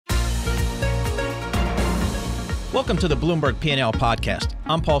Welcome to the Bloomberg P&L podcast.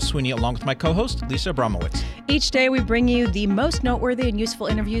 I'm Paul Sweeney along with my co-host, Lisa Abramowitz. Each day we bring you the most noteworthy and useful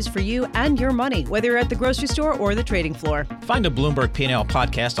interviews for you and your money, whether you're at the grocery store or the trading floor. Find a Bloomberg P&L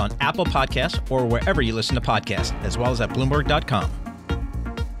podcast on Apple Podcasts or wherever you listen to podcasts, as well as at Bloomberg.com.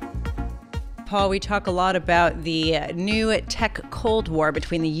 Paul, we talk a lot about the new tech Cold War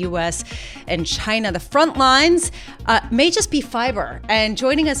between the U.S. and China. The front lines may just be fiber. And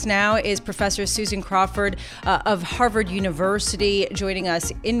joining us now is Professor Susan Crawford of Harvard University, joining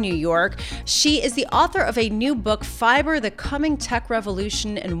us in New York. She is the author of a new book, Fiber, the Coming Tech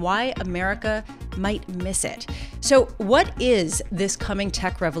Revolution and Why America Might Miss It. So what is this coming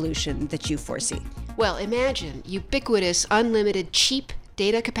tech revolution that you foresee? Well, imagine ubiquitous, unlimited, cheap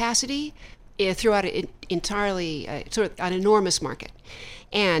data capacity throughout an an enormous market.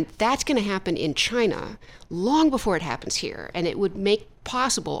 And that's going to happen in China long before it happens here. And it would make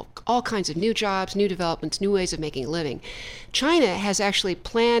possible all kinds of new jobs, new developments, new ways of making a living. China has actually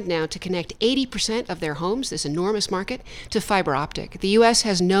planned now to connect 80% of their homes, this enormous market, to fiber optic. The U.S.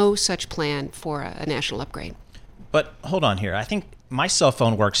 has no such plan for a national upgrade. But hold on here. I think my cell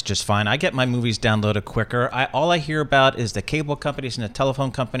phone works just fine. I get my movies downloaded quicker. All I hear about is the cable companies and the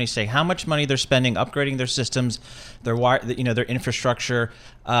telephone companies say how much money they're spending upgrading their systems, their infrastructure.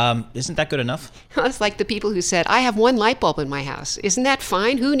 Isn't that good enough? Well, it's like the people who said, I have one light bulb in my house. Isn't that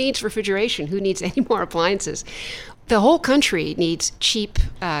fine? Who needs refrigeration? Who needs any more appliances? The whole country needs cheap,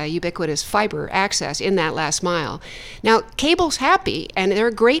 ubiquitous fiber access in that last mile. Now, cable's happy, and they're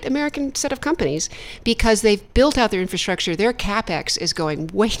a great American set of companies because they've built out their infrastructure. Their CapEx is going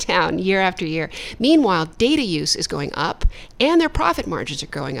way down year after year. Meanwhile, data use is going up, and their profit margins are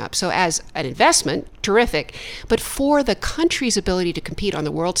going up. So as an investment, terrific. But for the country's ability to compete on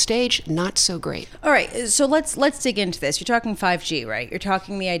the world stage, not so great. All right, so let's dig into this. You're talking 5G, right? You're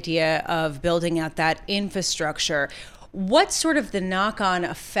talking the idea of building out that infrastructure. What's sort of the knock-on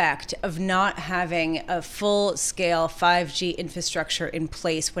effect of not having a full-scale 5G infrastructure in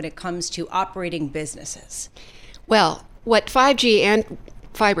place when it comes to operating businesses? Well, what 5G and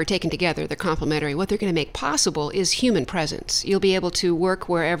fiber taken together, they're complementary. What they're going to make possible is human presence. You'll be able to work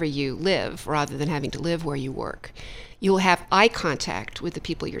wherever you live rather than having to live where you work. You'll have eye contact with the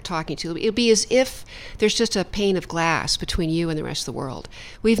people you're talking to. It'll be as if there's just a pane of glass between you and the rest of the world.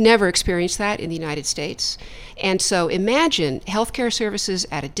 We've never experienced that in the United States. And so imagine healthcare services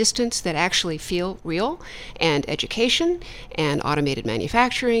at a distance that actually feel real, and education, and automated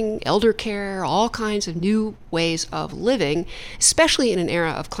manufacturing, elder care, all kinds of new ways of living, especially in an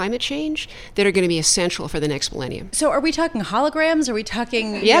era of climate change, that are going to be essential for the next millennium. So are we talking holograms? Are we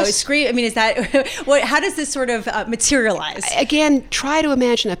talking screen? I mean, is that how does this sort of materialize? Again, try to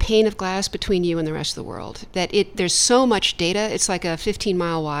imagine a pane of glass between you and the rest of the world. There's so much data. It's like a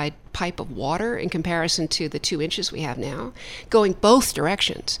 15-mile wide pipe of water in comparison to the 2 inches we have now, going both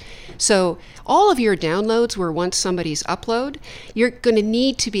directions. So all of your downloads were once somebody's upload. You're going to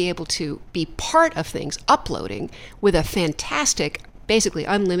need to be able to be part of things uploading with a fantastic, basically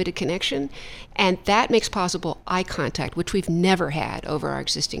unlimited connection. And that makes possible eye contact, which we've never had over our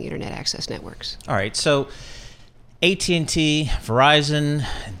existing internet access networks. All right, so AT&T, Verizon,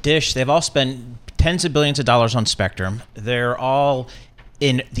 Dish, they've all spent tens of billions of dollars on spectrum. They're all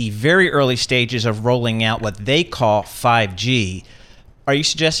in the very early stages of rolling out what they call 5G. Are you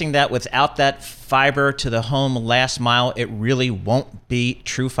suggesting that without that fiber to the home last mile, it really won't be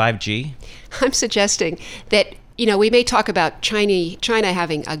true 5G? I'm suggesting that we may talk about China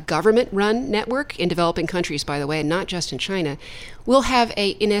having a government-run network in developing countries, by the way, and not just in China. We'll have,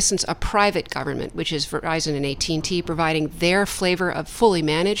 in essence, a private government, which is Verizon and AT&T, providing their flavor of fully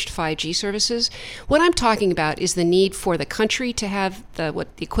managed 5G services. What I'm talking about is the need for the country to have the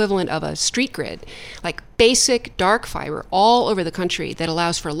equivalent of a street grid, like basic dark fiber all over the country that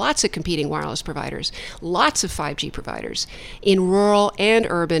allows for lots of competing wireless providers, lots of 5G providers in rural and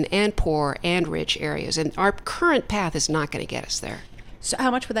urban and poor and rich areas. And our current path is not going to get us there. So how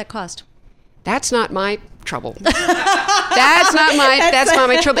much would that cost? That's not my trouble. That's not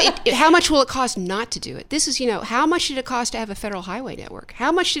my trouble. How much will it cost not to do it? This is, how much did it cost to have a federal highway network?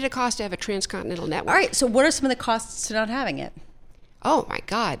 How much did it cost to have a transcontinental network? All right, so what are some of the costs to not having it? Oh, my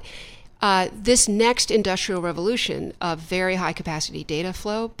God. This next industrial revolution of very high capacity data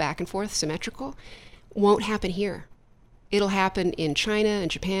flow, back and forth, symmetrical, won't happen here. It'll happen in China and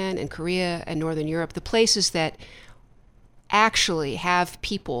Japan and Korea and Northern Europe, the places that actually have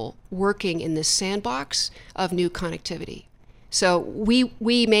people working in this sandbox of new connectivity. So we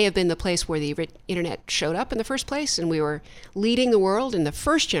may have been the place where the internet showed up in the first place, and we were leading the world in the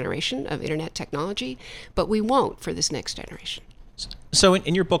first generation of internet technology, but we won't for this next generation. So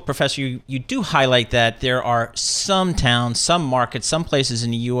in your book, Professor, you do highlight that there are some towns, some markets, some places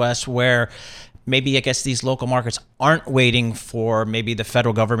in the U.S. where maybe, I guess, these local markets aren't waiting for maybe the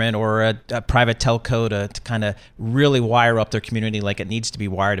federal government or a private telco to kind of really wire up their community like it needs to be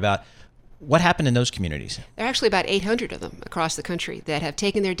wired about. What happened in those communities? There are actually about 800 of them across the country that have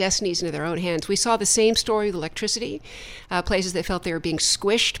taken their destinies into their own hands. We saw the same story with electricity, places that felt they were being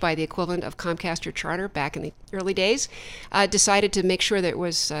squished by the equivalent of Comcast or Charter back in the early days, decided to make sure there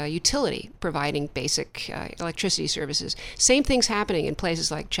was utility providing basic electricity services. Same things happening in places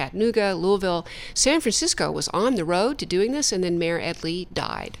like Chattanooga, Louisville. San Francisco was on the road to doing this, and then Mayor Ed Lee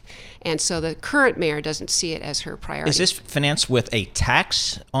died. And so the current mayor doesn't see it as her priority. Is this financed with a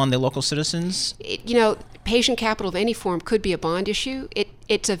tax on the local citizens? Patient capital of any form could be a bond issue.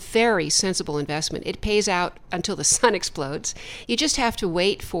 It's a very sensible investment. It pays out until the sun explodes. You just have to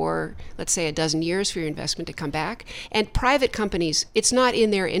wait for, let's say, a dozen years for your investment to come back. And private companies, it's not in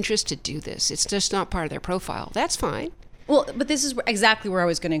their interest to do this. It's just not part of their profile. That's fine. Well, but this is exactly where I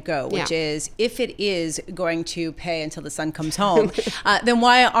was going to go, which is if it is going to pay until the sun comes home, then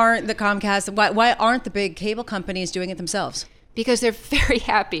why aren't the Comcast, why aren't the big cable companies doing it themselves? Because they're very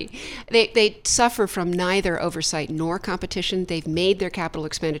happy. They suffer from neither oversight nor competition. They've made their capital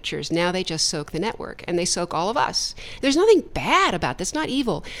expenditures. Now they just soak the network, and they soak all of us. There's nothing bad about this, not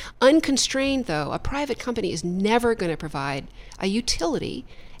evil. Unconstrained, though, a private company is never going to provide a utility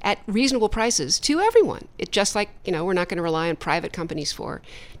at reasonable prices to everyone. It's just like, we're not going to rely on private companies for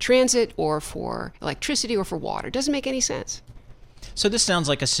transit or for electricity or for water. It doesn't make any sense. So this sounds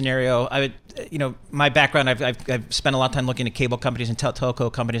like a scenario. My background, I've spent a lot of time looking at cable companies and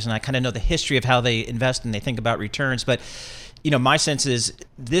telco companies, and I kind of know the history of how they invest and they think about returns. But, my sense is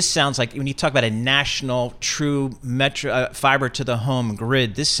this sounds like when you talk about a national, true metro fiber to the home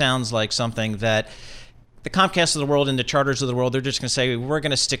grid, this sounds like something that the Comcasts of the world and the Charters of the world, they're just going to say, we're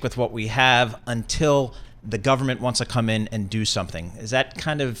going to stick with what we have until the government wants to come in and do something. Is that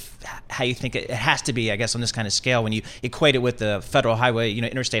kind of how you think it has to be, I guess, on this kind of scale when you equate it with the federal highway,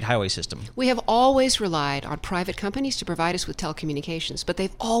 interstate highway system? We have always relied on private companies to provide us with telecommunications, but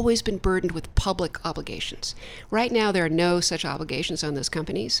they've always been burdened with public obligations. Right now, there are no such obligations on those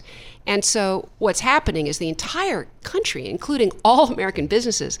companies. And so what's happening is the entire country, including all American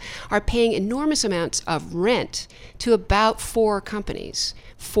businesses, are paying enormous amounts of rent to about 4 companies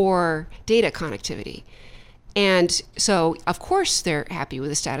for data connectivity. And so, of course, they're happy with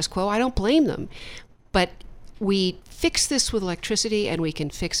the status quo. I don't blame them. But we fix this with electricity, and we can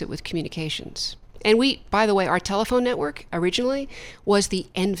fix it with communications. And by the way, our telephone network originally was the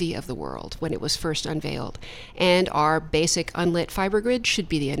envy of the world when it was first unveiled. And our basic unlit fiber grid should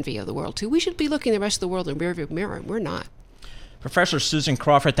be the envy of the world, too. We should be looking the rest of the world in the rearview mirror, and we're not. Professor Susan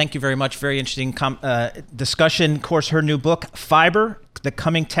Crawford, thank you very much. Very interesting discussion. Of course, her new book, Fiber, The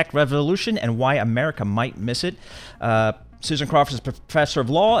Coming Tech Revolution and Why America Might Miss It. Susan Crawford is professor of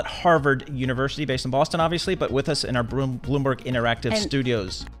law at Harvard University, based in Boston, obviously, but with us in our Bloomberg Interactive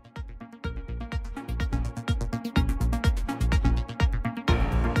studios.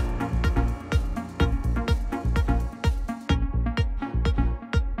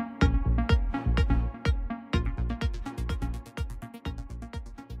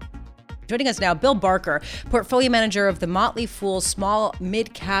 Joining us now, Bill Barker, portfolio manager of the Motley Fool Small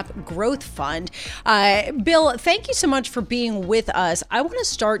Mid-Cap Growth Fund. Bill, thank you so much for being with us. I want to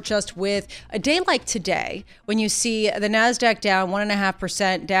start just with a day like today, when you see the NASDAQ down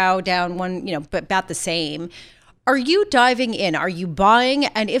 1.5%, Dow down but about the same. Are you diving in? Are you buying?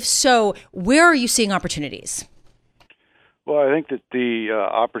 And if so, where are you seeing opportunities? Well, I think that the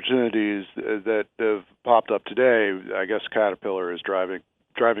opportunities that have popped up today, I guess Caterpillar is driving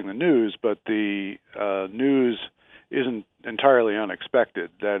the news, but the news isn't entirely unexpected.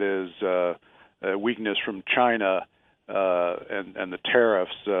 That is, a weakness from China and the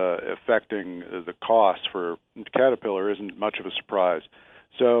tariffs affecting the costs for Caterpillar isn't much of a surprise.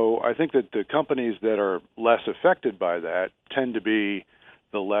 So I think that the companies that are less affected by that tend to be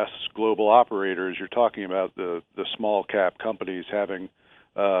the less global operators. You're talking about the small cap companies having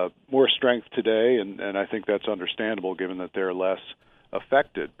more strength today, and I think that's understandable given that they're less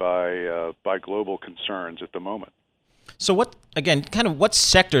affected by global concerns at the moment. So what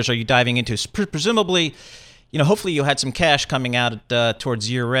sectors are you diving into? Presumably, hopefully you had some cash coming out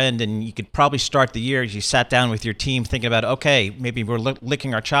towards year end, and you could probably start the year as you sat down with your team thinking about, okay, maybe we're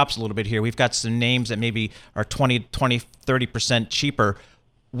licking our chops a little bit here. We've got some names that maybe are 30% cheaper.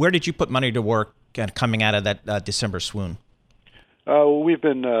 Where did you put money to work coming out of that December swoon? We've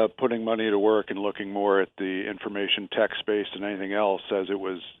been putting money to work and looking more at the information tech space than anything else, as it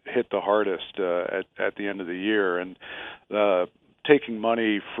was hit the hardest at the end of the year. And taking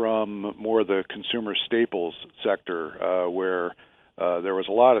money from more the consumer staples sector, where there was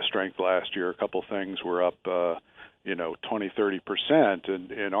a lot of strength last year. A couple things were up, 20-30%,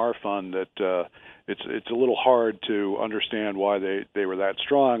 and in our fund that it's a little hard to understand why they were that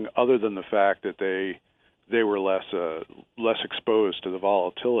strong, other than the fact that they were less exposed to the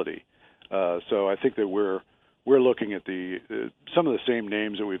volatility. So I think that we're looking at some of the same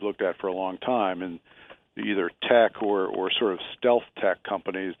names that we've looked at for a long time, and either tech or sort of stealth tech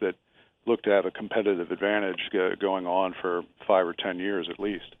companies that look to have a competitive advantage going on for 5 or 10 years at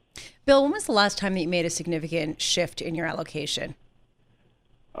least. Bill, when was the last time that you made a significant shift in your allocation?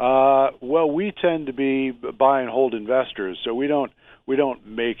 Well, we tend to be buy and hold investors, so we don't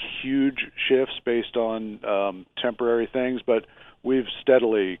make huge shifts based on temporary things, but we've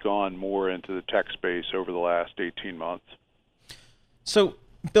steadily gone more into the tech space over the last 18 months. So,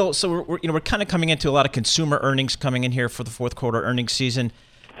 Bill, we're kind of coming into a lot of consumer earnings coming in here for the fourth quarter earnings season.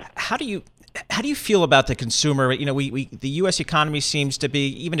 How do you feel about the consumer? The U.S. economy seems to be,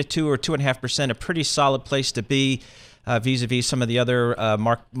 even at 2 or 2.5%, a pretty solid place to be vis-a-vis some of the other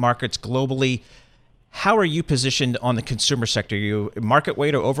markets globally. How are you positioned on the consumer sector? Are you market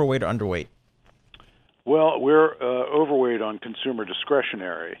weight or overweight or underweight? Well, we're overweight on consumer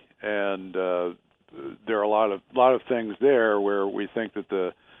discretionary, and there are a lot of things there where we think that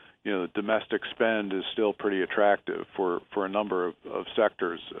the domestic spend is still pretty attractive for a number of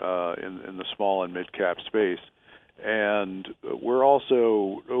sectors in the small and mid cap space, and we're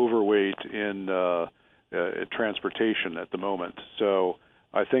also overweight in transportation at the moment. So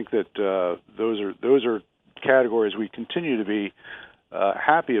I think that those are categories we continue to be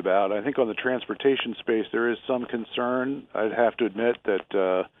happy about. I think on the transportation space there is some concern. I'd have to admit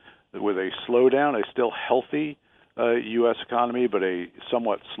that with a slowdown, a still healthy U.S. economy, but a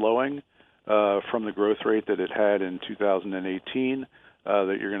somewhat slowing from the growth rate that it had in 2018,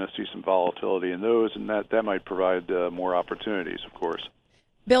 that you're going to see some volatility in those, and that might provide more opportunities, of course.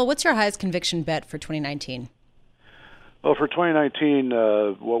 Bill, what's your highest conviction bet for 2019? Well, for 2019,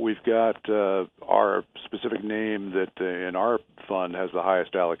 what we've got, our specific name that in our fund has the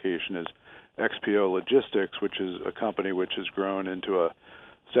highest allocation is XPO Logistics, which is a company which has grown into a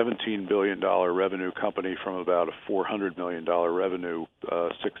 $17 billion revenue company from about a $400 million revenue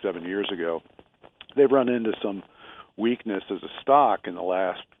 6-7 years ago. They've run into some weakness as a stock in the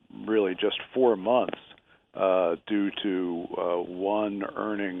last really just 4 months due to one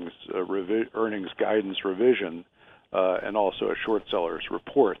earnings guidance revision and also a short seller's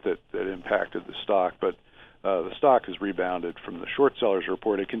report that impacted the stock. But the stock has rebounded from the short seller's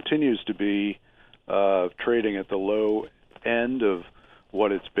report. It continues to be trading at the low end of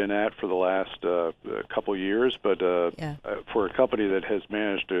what it's been at for the last couple years, but for a company that has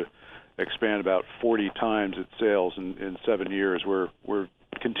managed to expand about 40 times its sales in 7 years, we're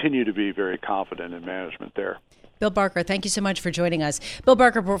continue to be very confident in management there. Bill Barker, thank you so much for joining us. Bill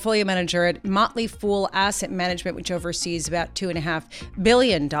Barker, portfolio manager at Motley Fool Asset Management, which oversees about $2.5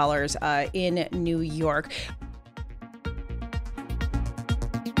 billion in New York.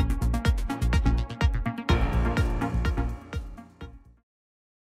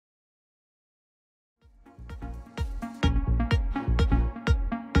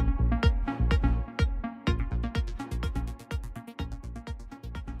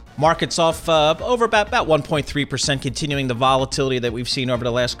 Markets off over about 1.3%, continuing the volatility that we've seen over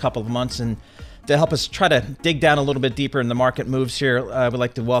the last couple of months. And to help us try to dig down a little bit deeper in the market moves here, I would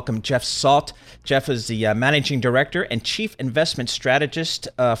like to welcome Jeff Salt. Jeff is the Managing Director and Chief Investment Strategist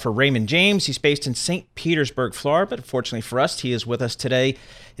for Raymond James. He's based in St. Petersburg, Florida, but fortunately for us, he is with us today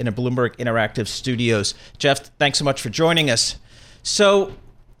in the Bloomberg Interactive Studios. Jeff, thanks so much for joining us. So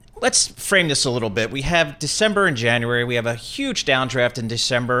let's frame this a little bit. We have December and January. We have a huge downdraft in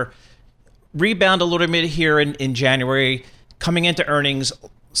December, rebound a little bit here in January, coming into earnings,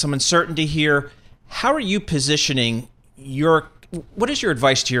 some uncertainty here. How are you positioning what is your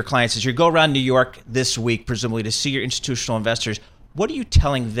advice to your clients as you go around New York this week, presumably to see your institutional investors? What are you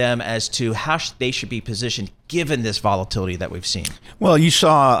telling them as to how they should be positioned given this volatility that we've seen? Well, you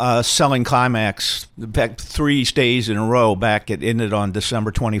saw a selling climax back 3 days in a row back. It ended on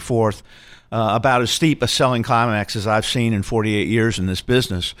December 24th. About as steep a selling climax as I've seen in 48 years in this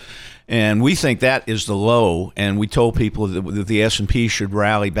business. And we think that is the low. And we told people that the S&P should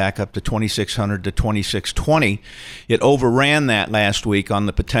rally back up to 2,600 to 2,620. It overran that last week on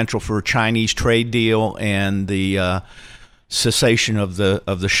the potential for a Chinese trade deal and the cessation of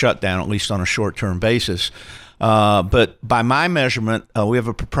the shutdown, at least on a short-term basis. But by my measurement, we have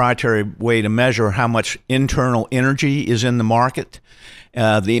a proprietary way to measure how much internal energy is in the market.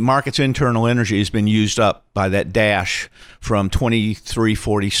 The market's internal energy has been used up by that dash from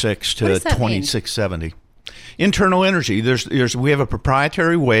 2346 to 2670. Internal energy. We have a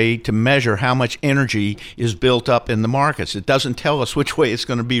proprietary way to measure how much energy is built up in the markets. It doesn't tell us which way it's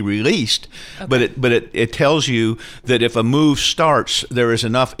going to be released, but it tells you that if a move starts, there is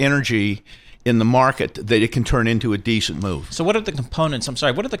enough energy in the market that it can turn into a decent move. So what are the components? I'm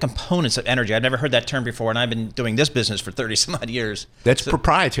sorry, what are the components of energy? I've never heard that term before, and I've been doing this business for 30 some odd years. That's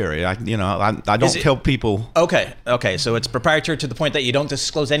proprietary. I don't tell people. Okay. So it's proprietary to the point that you don't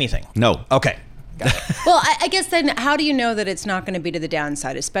disclose anything. No. Okay. Well, I guess then how do you know that it's not going to be to the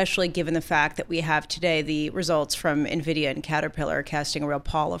downside, especially given the fact that we have today the results from NVIDIA and Caterpillar casting a real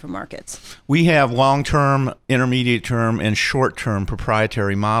pall over markets? We have long-term, intermediate-term, and short-term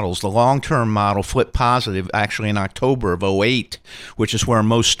proprietary models. The long-term model flipped positive actually in October of 08, which is where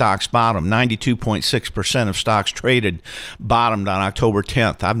most stocks bottomed. 92.6% of stocks traded bottomed on October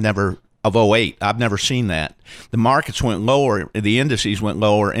 10th. Of 08. I've never seen that. The markets went lower, the indices went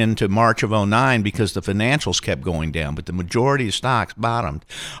lower into March of 09 because the financials kept going down, but the majority of stocks bottomed.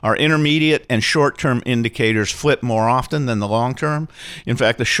 Our intermediate and short-term indicators flip more often than the long-term. In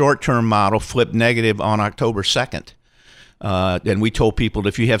fact, the short-term model flipped negative on October 2nd. And we told people that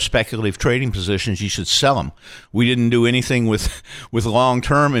if you have speculative trading positions, you should sell them. We didn't do anything with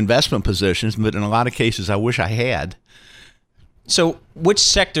long-term investment positions, but in a lot of cases, I wish I had. So which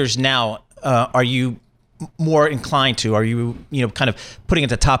sectors now are you more inclined to? Are you kind of putting at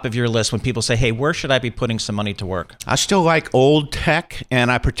the top of your list when people say, hey, where should I be putting some money to work? I still like old tech,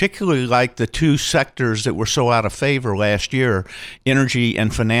 and I particularly like the two sectors that were so out of favor last year, energy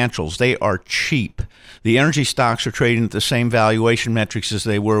and financials. They are cheap. The energy stocks are trading at the same valuation metrics as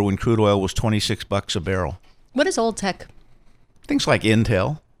they were when crude oil was $26 a barrel. What is old tech? Things like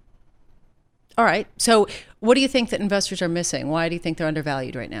Intel. All right. So what do you think that investors are missing? Why do you think they're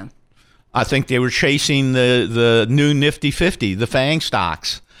undervalued right now? I think they were chasing the new Nifty 50, the FANG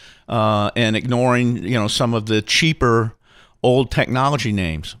stocks, and ignoring some of the cheaper old technology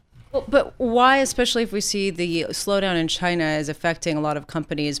names. Well, but why, especially if we see the slowdown in China is affecting a lot of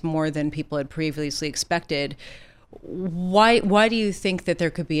companies more than people had previously expected? Why do you think that there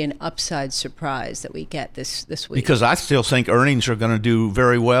could be an upside surprise that we get this week? Because I still think earnings are going to do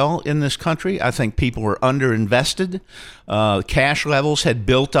very well in this country. I think people were underinvested. Cash levels had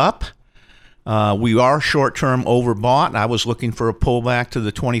built up. We are short-term overbought. I was looking for a pullback to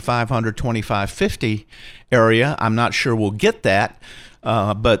the 2,500, 2,550 area. I'm not sure we'll get that,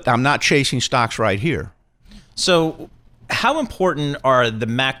 but I'm not chasing stocks right here. So how important are the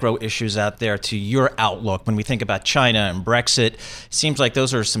macro issues out there to your outlook when we think about China and Brexit? Seems like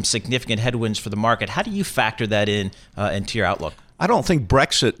those are some significant headwinds for the market. How do you factor that into your outlook? I don't think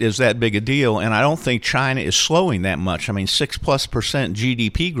Brexit is that big a deal, and I don't think China is slowing that much. I mean, 6+%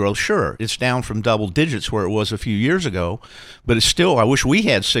 GDP growth, sure, it's down from double digits where it was a few years ago, but it's still, I wish we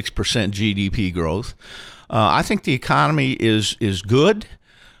had 6% GDP growth. I think the economy is good.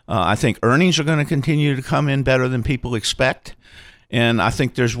 I think earnings are going to continue to come in better than people expect, and I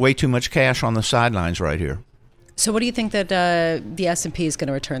think there's way too much cash on the sidelines right here. So what do you think that the S&P is going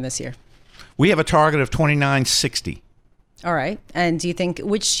to return this year? We have a target of 2960. All right. And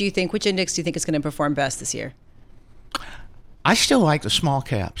which index do you think is going to perform best this year? I still like the small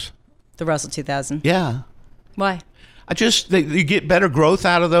caps. The Russell 2000? Yeah. Why? You get better growth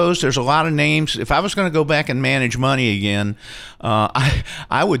out of those. There's a lot of names. If I was going to go back and manage money again,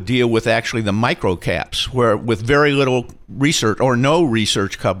 I would deal with actually the micro caps, where with very little research or no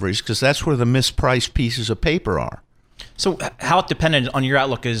research coverage, because that's where the mispriced pieces of paper are. So how dependent on your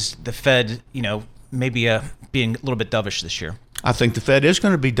outlook is the Fed, maybe being a little bit dovish this year? I think the Fed is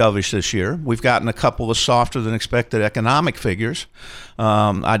going to be dovish this year. We've gotten a couple of softer than expected economic figures.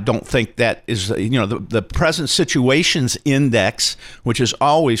 I don't think that is, the present situations index, which is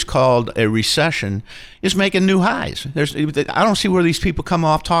always called a recession, is making new highs. I don't see where these people come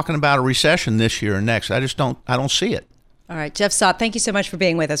off talking about a recession this year or next. I don't see it. All right, Jeff Stott, thank you so much for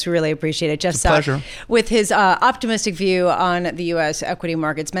being with us. We really appreciate it. Jeff Stott, pleasure. With his optimistic view on the U.S. equity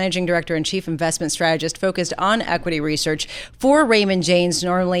markets, Managing Director and Chief Investment Strategist focused on equity research for Raymond James,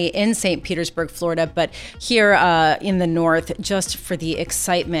 normally in St. Petersburg, Florida, but here in the north, just for the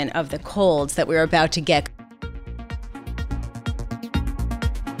excitement of the colds that we're about to get.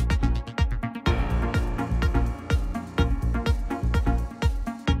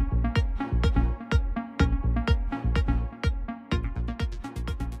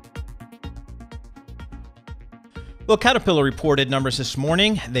 Well, Caterpillar reported numbers this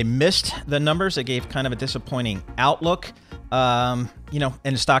morning. They missed the numbers. They gave kind of a disappointing outlook. And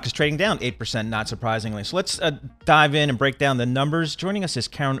the stock is trading down 8%, not surprisingly. So let's dive in and break down the numbers. Joining us is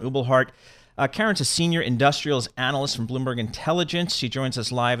Karen Ubelhart. Karen's a senior industrials analyst from Bloomberg Intelligence. She joins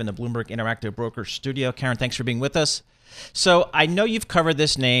us live in the Bloomberg Interactive Brokers studio. Karen, thanks for being with us. So I know you've covered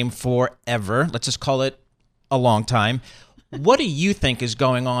this name forever. Let's just call it a long time. What do you think is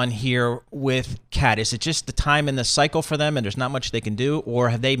going on here with CAT? Is it just the time in the cycle for them and there's not much they can do, or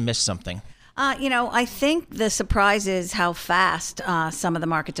have they missed something? I think the surprise is how fast some of the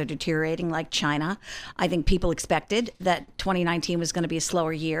markets are deteriorating, like China. I think people expected that 2019 was going to be a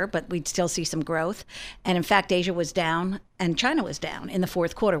slower year, but we'd still see some growth. And in fact, Asia was down and China was down in the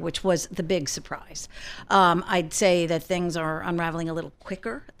fourth quarter, which was the big surprise. I'd say that things are unraveling a little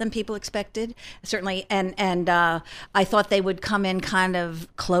quicker than people expected, certainly. And I thought they would come in kind of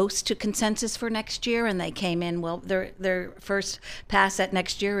close to consensus for next year, and they came in, well, their first pass at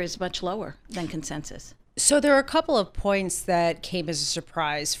next year is much lower than consensus. So there are a couple of points that came as a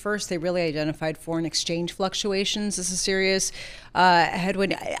surprise. First, they really identified foreign exchange fluctuations as a serious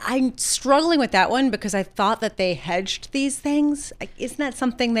headwind. I'm struggling with that one because I thought that they hedged these things. Isn't that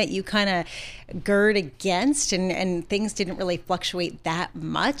something that you kind of gird against, and things didn't really fluctuate that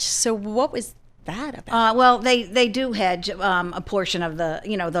much? So what was that about? Well, they do hedge a portion of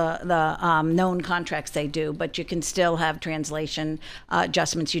the known contracts they do, but you can still have translation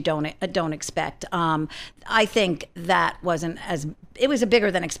adjustments you don't expect. I think that wasn't as. It was a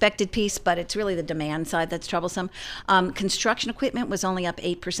bigger than expected piece, but it's really the demand side that's troublesome. Construction equipment was only up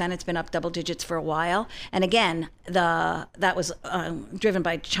 8%. It's been up double digits for a while. And again, that was driven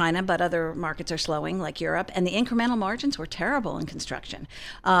by China, but other markets are slowing, like Europe. And the incremental margins were terrible in construction.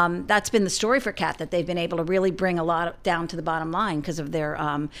 That's been the story for CAT, that they've been able to really bring a lot down to the bottom line because of their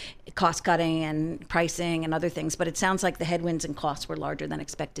cost cutting and pricing and other things. But it sounds like the headwinds and costs were larger than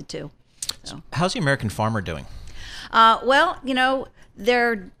expected too. So. How's the American farmer doing?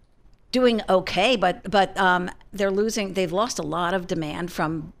 They're doing okay, but they're losing. They've lost a lot of demand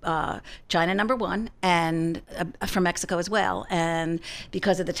from China, number one, and from Mexico as well. And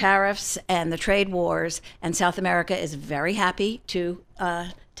because of the tariffs and the trade wars, and South America is very happy to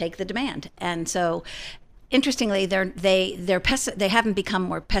take the demand. And so, interestingly, they haven't become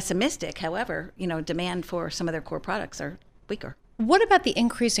more pessimistic. However, demand for some of their core products are weaker. What about the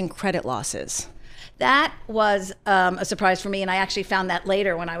increase in credit losses? That was a surprise for me, and I actually found that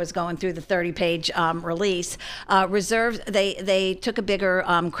later when I was going through the 30-page release. Reserves, they took a bigger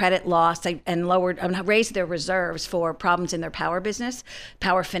credit loss and raised their reserves for problems in their power business,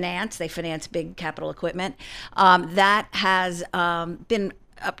 power finance. They finance big capital equipment. That has been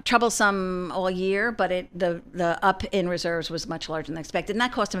troublesome all year, but the up in reserves was much larger than expected, and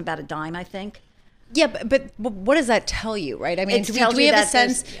that cost them about a dime, I think. Yeah, but what does that tell you, right? I mean, do we have a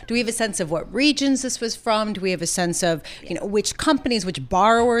sense? Do we have a sense of what regions this was from? Do we have a sense of which companies, which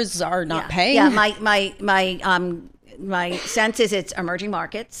borrowers are not paying? Yeah, my sense is it's emerging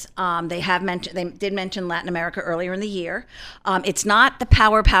markets. They did mention Latin America earlier in the year. It's not the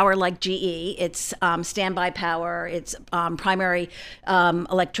power like GE. It's standby power. It's primary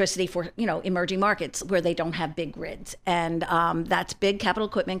electricity for emerging markets where they don't have big grids, and that's big capital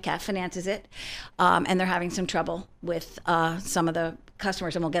equipment. CAT finances it, and they're having some trouble with some of the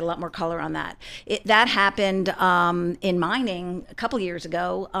customers, and we'll get a lot more color on that. That happened in mining a couple years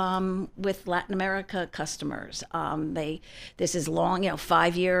ago with Latin America customers. This is long,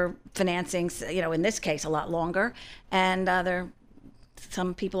 5-year financings. In this case, a lot longer, and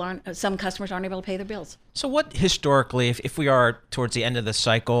some customers aren't able to pay their bills. So, what historically, if we are towards the end of the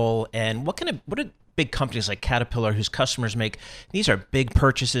cycle, and what do big companies like Caterpillar, whose customers make, these are big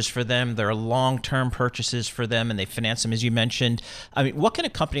purchases for them, they're long-term purchases for them, and they finance them, as you mentioned. I mean, what can a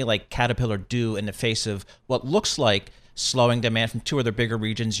company like Caterpillar do in the face of what looks like slowing demand from two of their bigger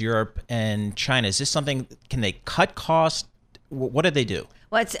regions, Europe and China? Is this something, can they cut costs? What did they do?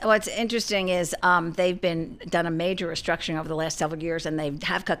 What's interesting is they've done a major restructuring over the last several years, and they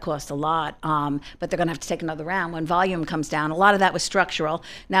have cut costs a lot, but they're going to have to take another round when volume comes down. A lot of that was structural.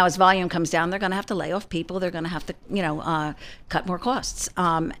 Now, as volume comes down, they're going to have to lay off people. They're going to have to, cut more costs.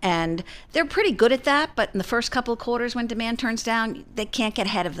 And they're pretty good at that, but in the first couple of quarters when demand turns down, they can't get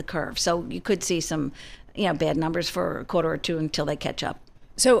ahead of the curve. So you could see some, bad numbers for a quarter or two until they catch up.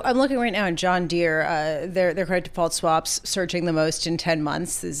 So I'm looking right now at John Deere. Their credit default swaps surging the most in 10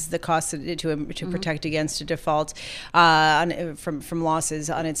 months is the cost to protect against a default from losses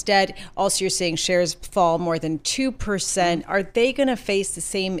on its debt. Also, you're seeing shares fall more than 2%. Are they going to face the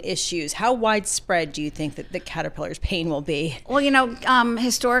same issues? How widespread do you think that the Caterpillar's pain will be? Well,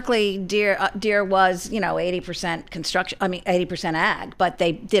 historically, Deere was 80% construction. 80% ag, but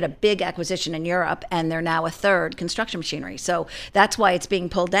they did a big acquisition in Europe, and they're now a third construction machinery. So that's why it's being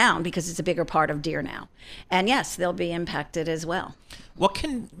pulled down, because it's a bigger part of Deere now. And yes, they'll be impacted as well. What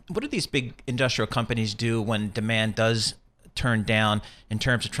do these big industrial companies do when demand does turn down in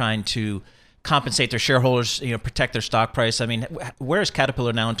terms of trying to compensate their shareholders, protect their stock price? I mean, where is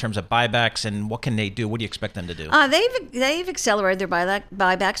Caterpillar now in terms of buybacks, and what can they do? What do you expect them to do? They've accelerated their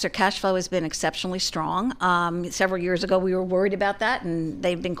buybacks. Their cash flow has been exceptionally strong. Several years ago, we were worried about that, and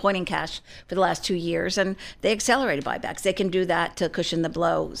they've been coining cash for the last 2 years, and they accelerated buybacks. They can do that to cushion the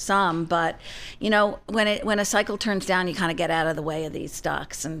blow some, but when a cycle turns down, you kind of get out of the way of these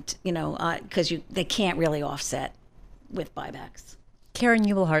stocks, and because they can't really offset with buybacks. Karen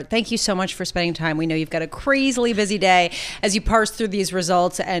Ubelhart, thank you so much for spending time. We know you've got a crazily busy day as you parse through these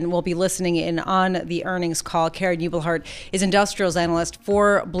results, and we'll be listening in on the earnings call. Karen Ubelhart is industrials analyst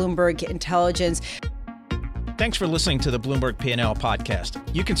for Bloomberg Intelligence. Thanks for listening to the Bloomberg P&L podcast.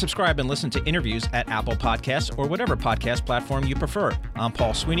 You can subscribe and listen to interviews at Apple Podcasts or whatever podcast platform you prefer. I'm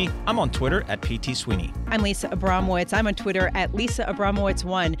Paul Sweeney. I'm on Twitter at PT Sweeney. I'm Lisa Abramowitz. I'm on Twitter at Lisa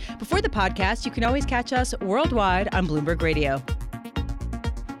Abramowitz1. Before the podcast, you can always catch us worldwide on Bloomberg Radio.